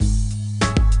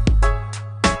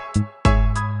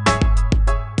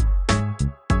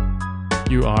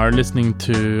You are listening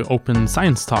to Open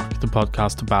Science Talk, the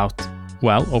podcast about,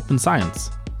 well, open science.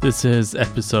 This is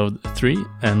episode 3,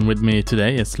 and with me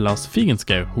today is Lars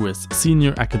Figenschou, who is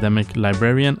Senior Academic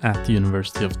Librarian at the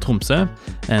University of Tromsø,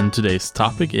 and today's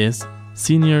topic is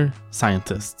Senior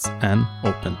Scientists and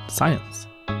Open Science.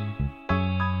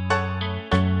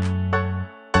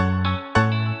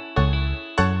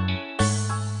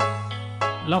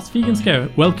 Lars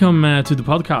Figenschou, welcome to the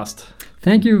podcast.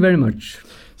 Thank you very much.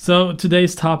 So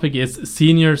today's topic is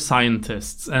senior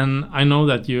scientists, and I know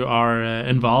that you are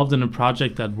involved in a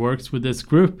project that works with this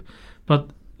group, but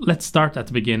let's start at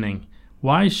the beginning.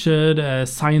 Why should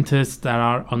scientists that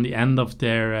are on the end of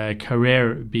their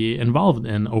career be involved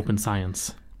in open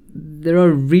science? There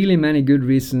are really many good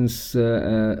reasons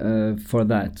for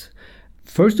that.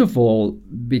 First of all,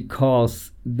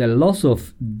 because the loss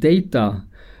of data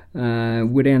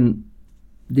within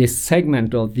this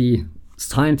segment of the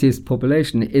scientist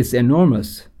population is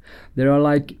enormous. There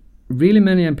are really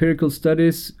many empirical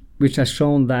studies which have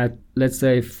shown that, let's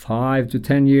say, 5 to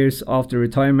 10 years after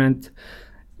retirement,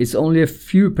 it's only a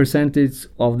few percentage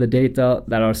of the data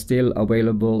that are still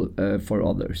available for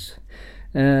others.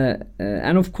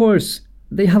 And of course,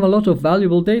 they have a lot of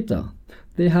valuable data.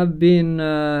 They have been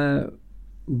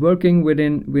working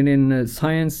within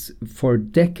science for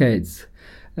decades.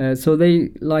 So they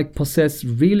possess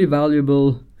really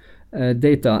valuable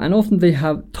data, and often they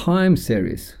have time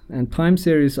series, and time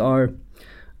series are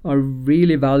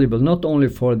really valuable, not only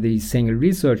for the single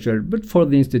researcher but for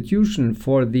the institution,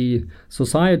 for the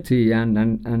society,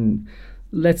 and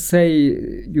let's say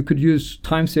you could use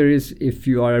time series if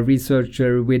you are a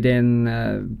researcher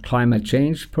within climate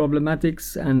change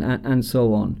problematics and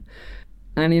so on.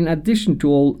 And in addition to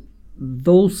all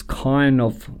those kind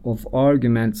of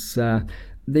arguments,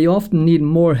 they often need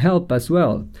more help as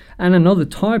well, and another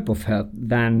type of help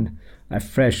than a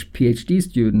fresh PhD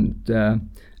student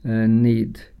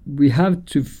need. We have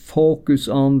to focus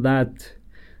on that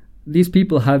these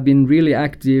people have been really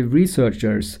active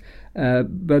researchers,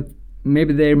 but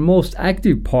maybe their most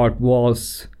active part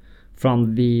was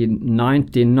from the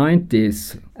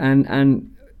 1990s,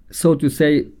 and so to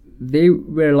say, they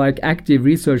were active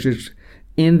researchers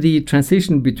in the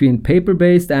transition between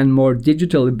paper-based and more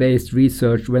digitally based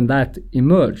research when that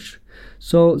emerged.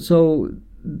 So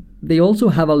they also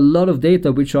have a lot of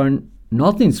data which are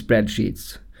not in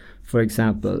spreadsheets, for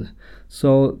example.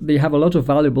 So they have a lot of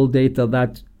valuable data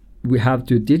that we have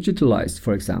to digitalize,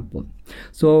 for example.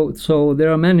 So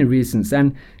there are many reasons,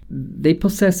 and they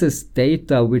possess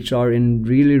data which are in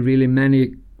really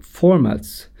many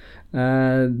formats.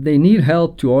 They need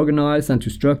help to organize and to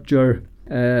structure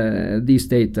these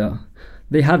data.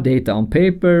 They have data on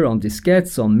paper, on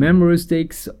diskettes, on memory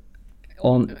sticks,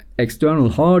 on external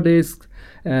hard disks,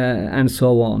 and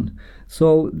so on.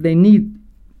 So they need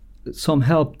some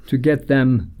help to get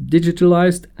them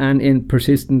digitalized and in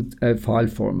persistent file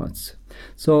formats.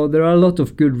 So there are a lot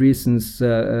of good reasons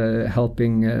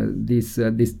helping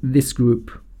this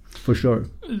group, for sure.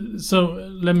 So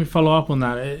let me follow up on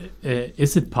that.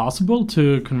 Is it possible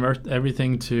to convert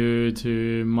everything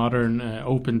to modern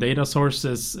open data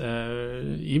sources,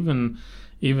 even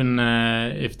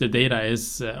if the data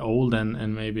is old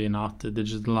and maybe not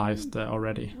digitalized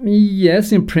already?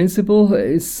 Yes, in principle,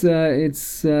 it's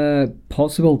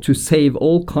possible to save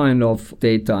all kind of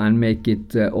data and make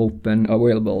it open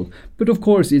available. But of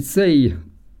course, it's a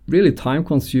really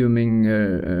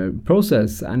time-consuming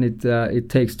process, and it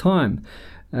takes time,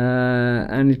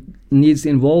 and it needs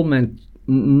involvement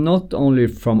not only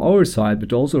from our side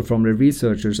but also from the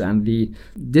researchers and the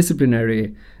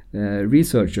disciplinary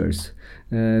researchers.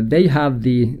 They have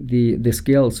the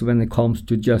skills when it comes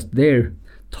to just their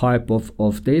type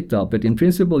of data. But in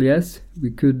principle, yes,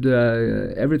 we could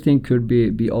everything could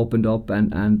be opened up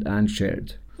and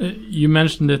shared. You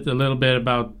mentioned it a little bit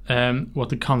about what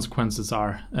the consequences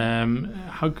are.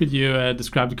 How could you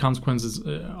describe the consequences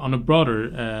on a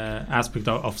broader aspect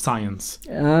of science?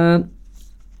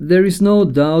 There is no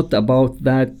doubt about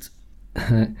that.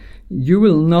 You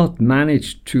will not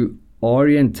manage to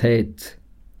orientate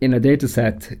in a data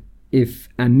set if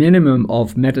a minimum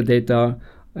of metadata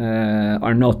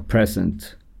are not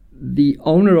present. The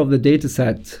owner of the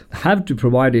dataset have to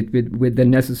provide it with the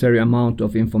necessary amount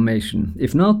of information.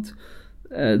 If not,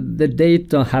 the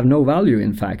data have no value,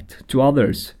 in fact, to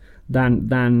others than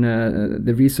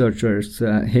the researchers,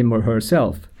 him or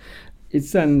herself.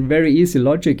 It's a very easy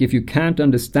logic. If you can't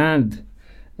understand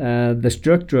the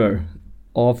structure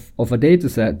of a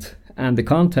dataset and the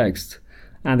context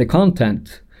and the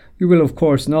content, you will of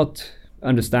course not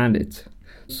understand it.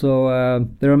 So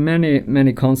there are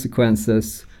many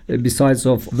consequences besides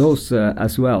of those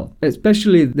as well.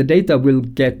 Especially the data will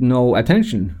get no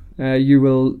attention. You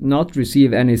will not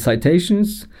receive any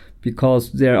citations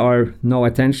because there are no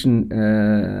attention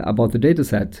about the data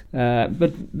set.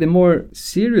 But the more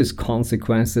serious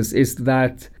consequences is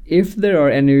that if there are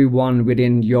anyone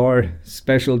within your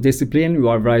special discipline who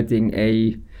are writing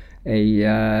a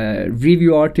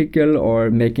review article or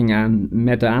making a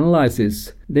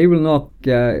meta-analysis, they will not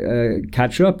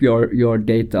catch up your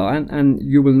data, and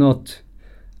you will not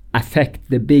affect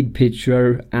the big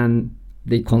picture and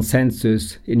the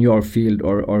consensus in your field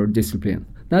or discipline.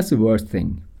 That's the worst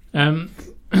thing.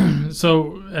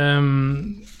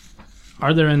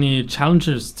 Are there any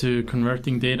challenges to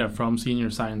converting data from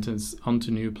senior scientists onto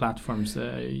new platforms?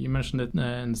 You mentioned it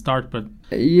in the start, but...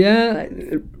 Yeah,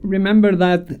 remember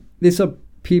that these are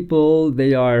people,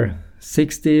 they are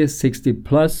 60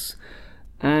 plus,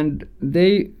 and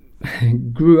they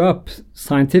grew up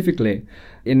scientifically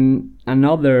in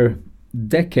another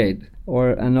decade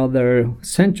or another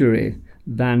century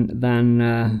than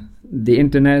the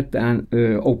internet and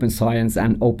open science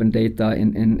and open data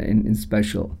in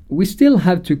special. We still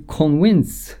have to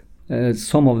convince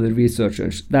some of the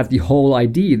researchers that the whole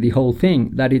idea, the whole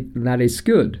thing, that is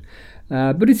good.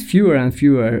 But it's fewer and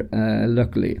fewer,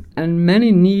 luckily. And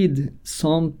many need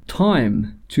some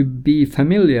time to be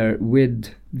familiar with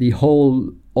the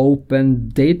whole open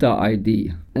data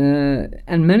idea.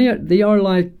 And many they are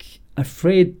like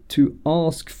afraid to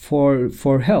ask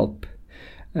for help.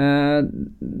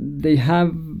 They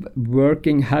have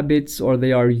working habits, or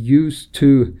they are used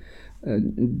to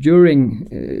during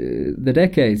the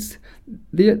decades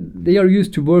they are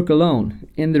used to work alone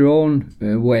in their own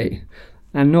way,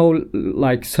 and now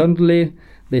like suddenly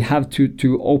they have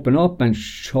to open up and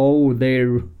show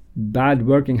their bad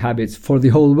working habits for the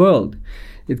whole world.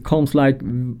 It comes like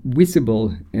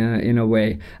visible in a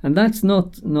way, and that's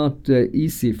not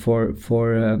easy for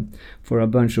a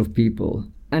bunch of people.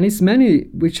 And it's many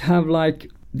which have like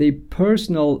the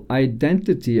personal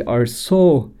identity are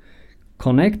so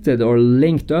connected or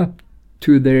linked up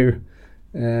to their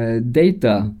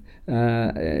data,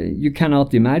 you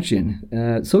cannot imagine.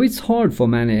 So it's hard for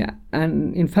many,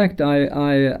 and in fact,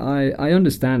 I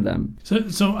understand them.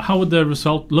 So how would the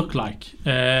result look like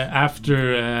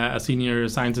after a senior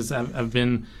scientist have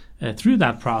been through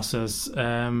that process?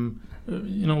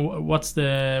 What's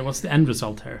the end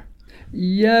result here?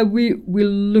 Yeah, we're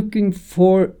looking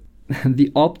for the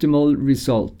optimal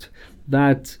result,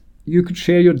 that you could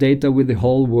share your data with the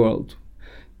whole world.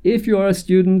 If you are a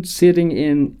student sitting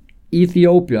in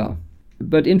Ethiopia,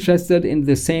 but interested in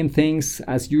the same things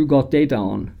as you got data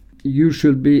on, it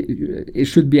should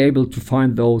be able to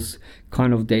find those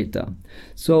kind of data.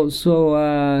 So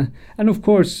and of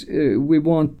course we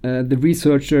want the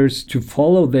researchers to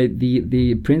follow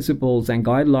the principles and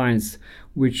guidelines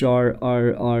which are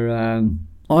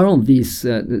on these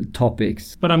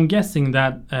topics. But I'm guessing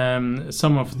that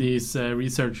some of these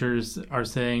researchers are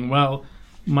saying, well,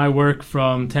 my work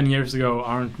from 10 years ago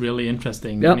aren't really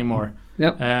interesting anymore.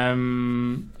 Yep.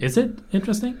 Is it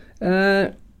interesting?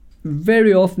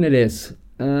 Very often it is.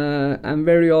 And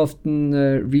very often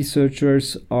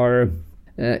researchers are...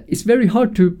 it's very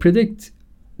hard to predict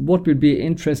what would be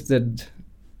interested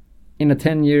in a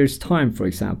 10 years time, for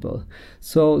example.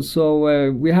 So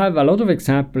we have a lot of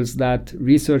examples that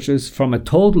researchers from a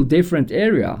total different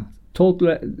area,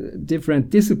 total different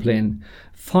discipline,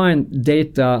 find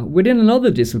data within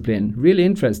another discipline really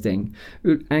interesting,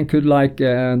 and could like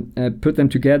put them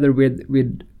together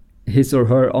with his or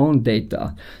her own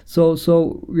data.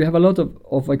 So we have a lot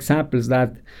of examples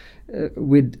that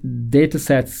with data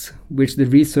sets which the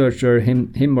researcher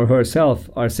him or herself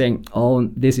are saying, oh,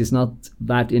 this is not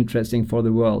that interesting for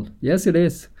the world. Yes, it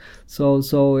is.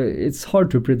 So it's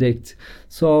hard to predict.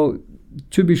 So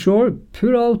to be sure,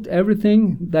 put out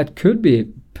everything that could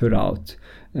be put out.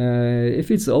 If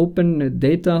it's open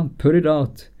data, put it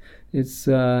out. It's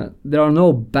there are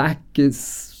no back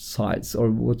sides, or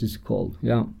what is it called?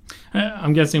 Yeah.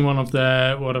 I'm guessing one of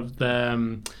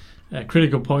the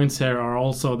critical points here are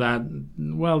also that,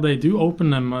 well, they do open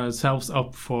themselves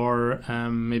up for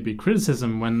maybe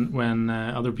criticism when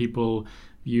other people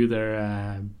view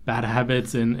their bad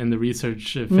habits in the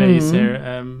research phase here.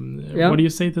 What do you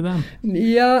say to them?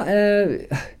 Yeah,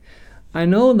 I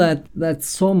know that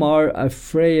some are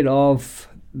afraid of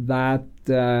that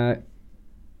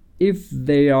if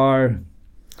they are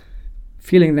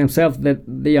feeling themselves that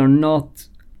they are not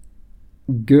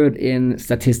good in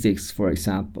statistics, for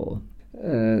example,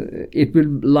 it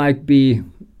will like be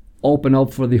open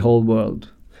up for the whole world.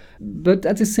 But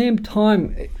at the same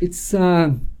time, it's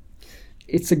a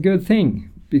good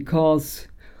thing, because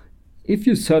if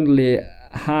you suddenly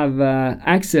have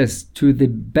access to the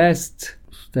best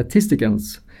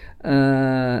statisticians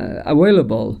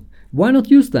available, why not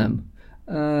use them?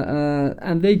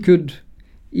 And they could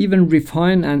even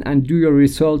refine and do your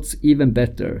results even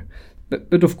better.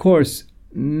 But of course,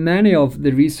 many of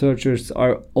the researchers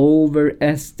are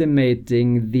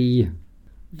overestimating the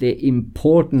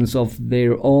importance of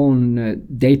their own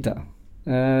data.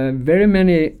 Very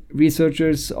many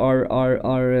researchers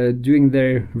are doing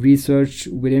their research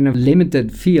within a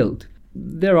limited field.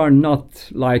 There are not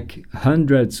like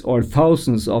hundreds or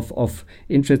thousands of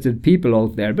interested people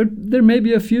out there, but there may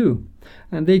be a few,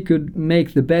 and they could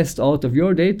make the best out of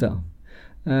your data.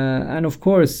 And of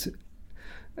course,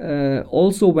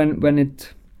 also when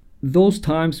those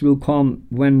times will come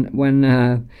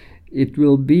when it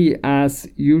will be as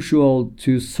usual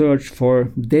to search for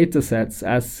data sets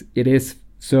as it is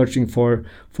searching for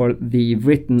the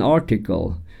written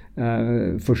article,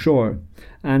 for sure.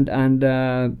 And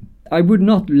I would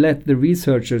not let the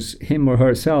researchers, him or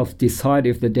herself, decide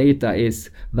if the data is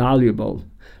valuable.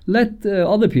 Let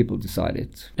other people decide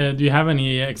it. Do you have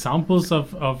any examples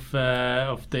of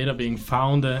data being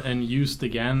found and used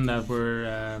again that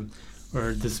were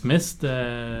dismissed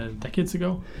decades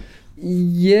ago?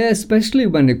 Yeah, especially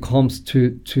when it comes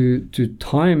to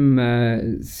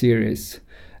time series.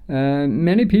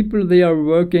 Many people, they are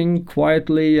working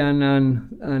quietly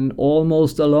and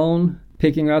almost alone,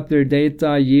 picking up their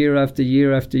data year after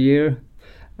year after year,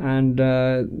 and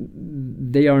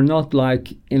they are not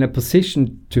like in a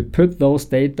position to put those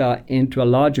data into a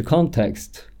larger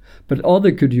context. But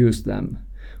others could use them,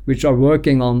 which are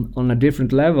working on a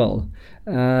different level.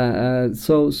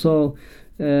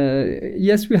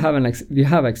 Yes, we have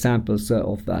examples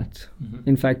of that. Mm-hmm.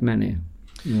 In fact, many.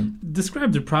 Yeah.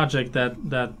 Describe the project that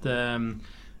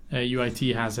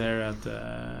UiT has here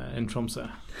in Tromsø.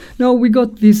 No, we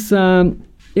got this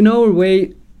in our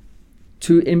way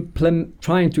to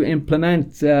trying to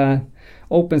implement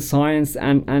open science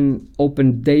and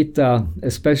open data,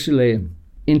 especially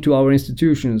into our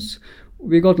institutions.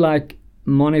 We got like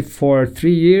money for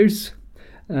 3 years.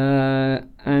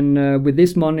 And with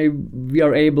this money, we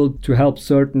are able to help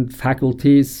certain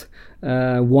faculties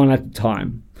one at a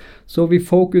time. So we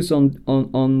focus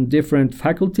on different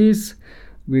faculties.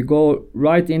 We go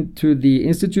right into the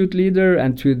institute leader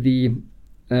and to the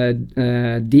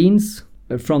deans.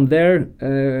 From there,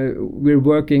 we're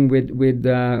working with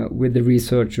the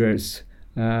researchers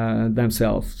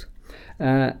themselves.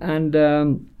 And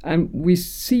we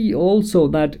see also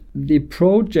that the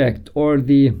project or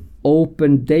the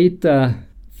open data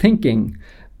thinking,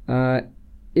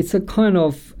 it's a kind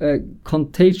of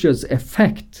contagious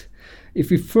effect. If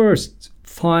we first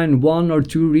find 1 or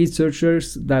 2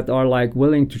 researchers that are like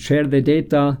willing to share their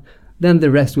data, then the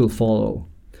rest will follow.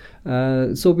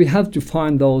 So we have to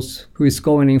find those who is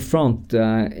going in front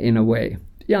in a way.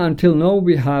 Yeah, until now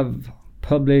we have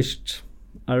published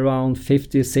around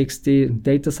 50-60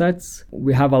 data sets.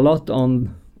 We have a lot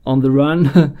on the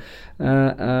run.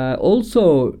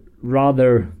 Also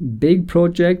rather big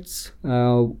projects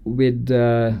with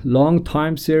long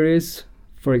time series.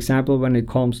 For example, when it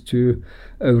comes to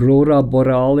Aurora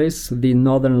Borealis, the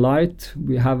northern light,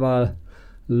 we have a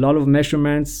lot of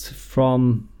measurements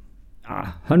from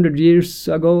 100 years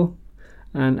ago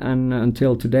and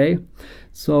until today.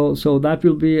 So that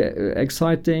will be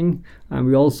exciting. And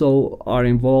we also are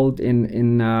involved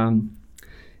in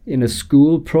a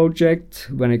school project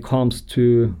when it comes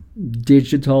to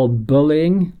digital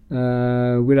bullying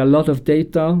with a lot of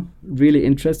data, really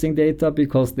interesting data,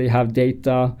 because they have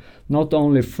data not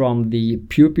only from the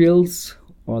pupils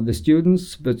or the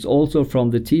students, but also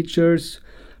from the teachers,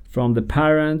 from the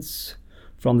parents,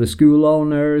 from the school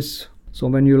owners. So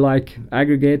when you like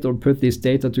aggregate or put this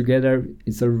data together,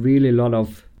 it's a really lot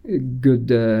of good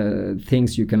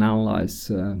things you can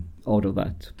analyze out of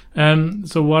that.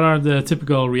 So what are the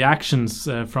typical reactions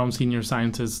from senior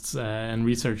scientists and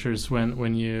researchers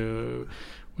when you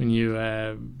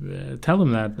tell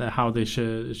them that how they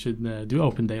should do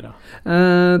open data?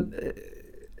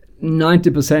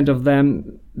 90% of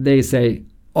them, they say,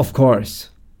 of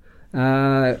course.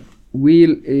 We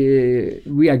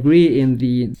agree in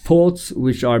the thoughts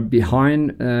which are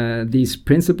behind these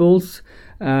principles,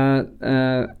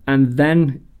 and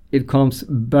then it comes,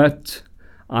 but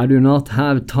I do not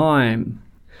have time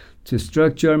to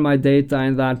structure my data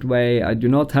in that way. I do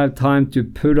not have time to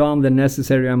put on the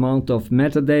necessary amount of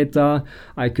metadata.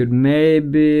 I could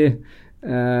maybe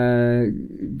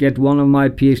get one of my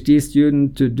PhD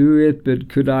students to do it, but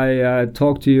could I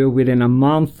talk to you within a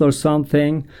month or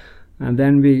something? And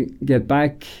then we get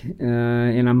back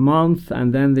in a month,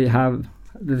 and then they have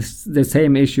the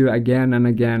same issue again and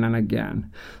again and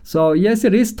again. So yes,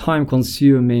 it is time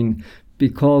consuming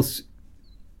because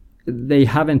they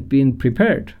haven't been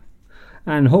prepared,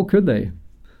 and how could they?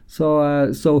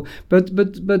 But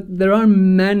there are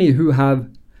many who have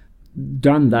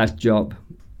done that job.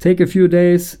 Take a few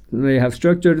days, they have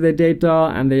structured their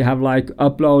data, and they have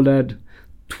uploaded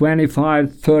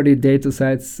 25, 30 data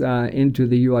sets into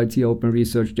the UIT Open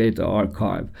Research Data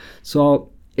Archive.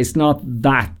 So it's not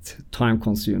that time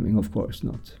consuming, of course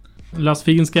not. Lars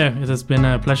Figenschou, it has been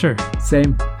a pleasure.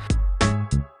 Same.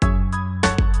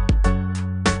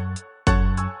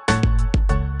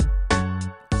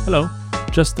 Hello.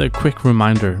 Just a quick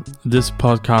reminder, this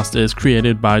podcast is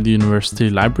created by the University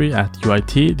Library at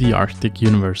UIT, the Arctic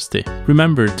University.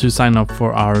 Remember to sign up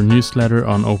for our newsletter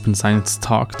on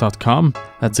OpenScienceTalk.com.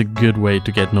 That's a good way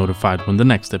to get notified when the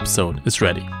next episode is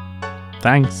ready.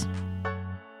 Thanks!